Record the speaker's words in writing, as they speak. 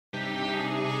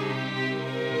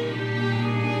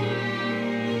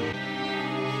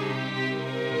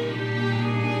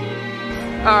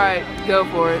Alright, go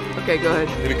for it. Okay, go ahead.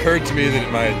 It occurred to me that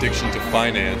in my addiction to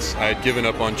finance, I had given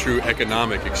up on true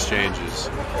economic exchanges.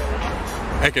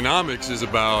 Economics is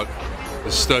about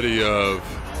the study of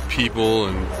people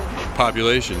and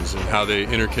populations and how they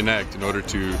interconnect in order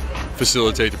to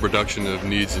facilitate the production of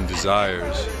needs and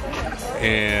desires.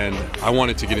 And I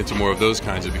wanted to get into more of those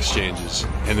kinds of exchanges.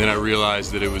 And then I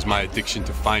realized that it was my addiction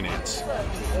to finance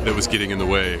that was getting in the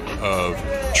way of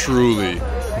truly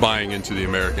buying into the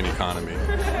American economy.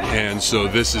 And so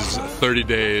this is 30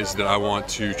 days that I want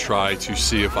to try to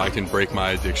see if I can break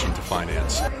my addiction to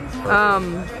finance.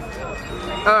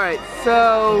 Alright,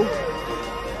 so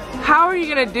how are you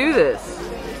gonna do this?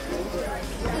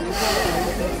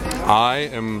 I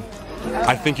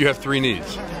think you have three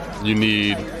needs. You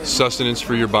need sustenance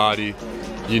for your body,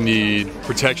 you need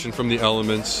protection from the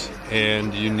elements,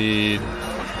 and you need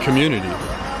community.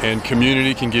 And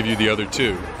community can give you the other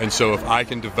two. And so if I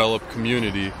can develop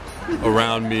community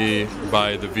around me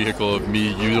by the vehicle of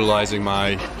me utilizing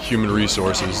my human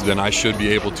resources, then I should be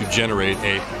able to generate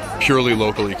a purely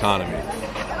local economy,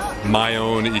 my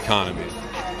own economy.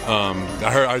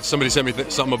 I heard somebody sent me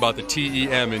something about the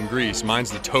TEM in Greece. Mine's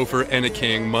the Topher and a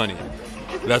King money.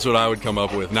 That's what I would come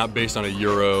up with, not based on a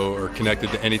euro or connected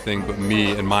to anything but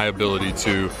me and my ability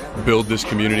to build this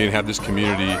community and have this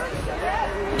community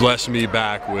bless me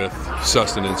back with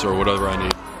sustenance or whatever I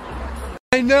need.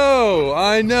 I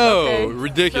know, okay.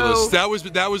 Ridiculous. So,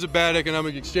 that was a bad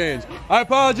economic exchange. I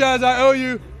apologize, I owe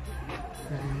you.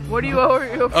 What do you owe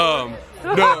her?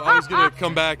 No, I was gonna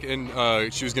come back and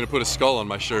she was gonna put a skull on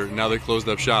my shirt. Now they closed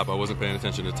up shop. I wasn't paying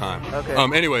attention to time. Okay.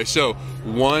 Anyway, so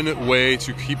one way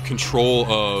to keep control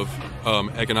of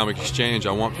economic exchange,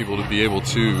 I want people to be able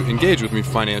to engage with me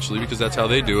financially because that's how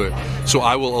they do it. So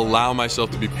I will allow myself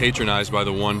to be patronized by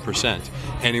the 1%.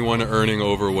 Anyone earning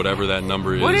over whatever that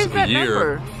number is, what is that a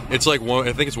year. Number? It's like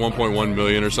I think it's 1.1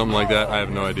 million or something like that. I have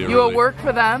no idea. You will work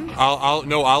for them? I'll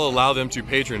allow them to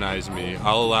patronize me.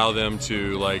 I'll allow them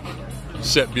to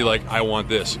be like, I want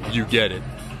this, you get it,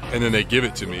 and then they give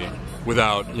it to me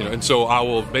without, and so I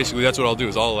will basically, that's what I'll do,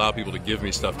 is I'll allow people to give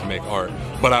me stuff to make art,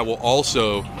 but I will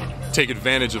also take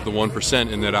advantage of the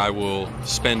 1% in that I will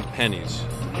spend pennies.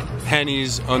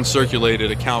 Pennies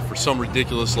uncirculated account for some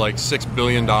ridiculous like $6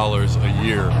 billion a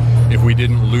year if we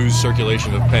didn't lose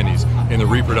circulation of pennies. In the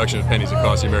reproduction of pennies, it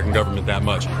costs the American government that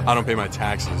much. I don't pay my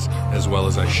taxes as well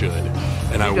as I should,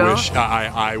 and I wish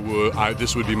I would.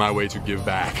 This would be my way to give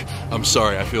back. I'm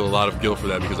sorry, I feel a lot of guilt for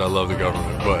that because I love the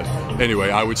government. But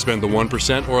anyway, I would spend the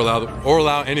 1% or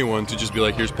allow anyone to just be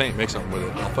like, here's paint, make something with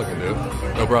it. I'll fucking do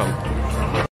it, no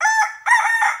problem.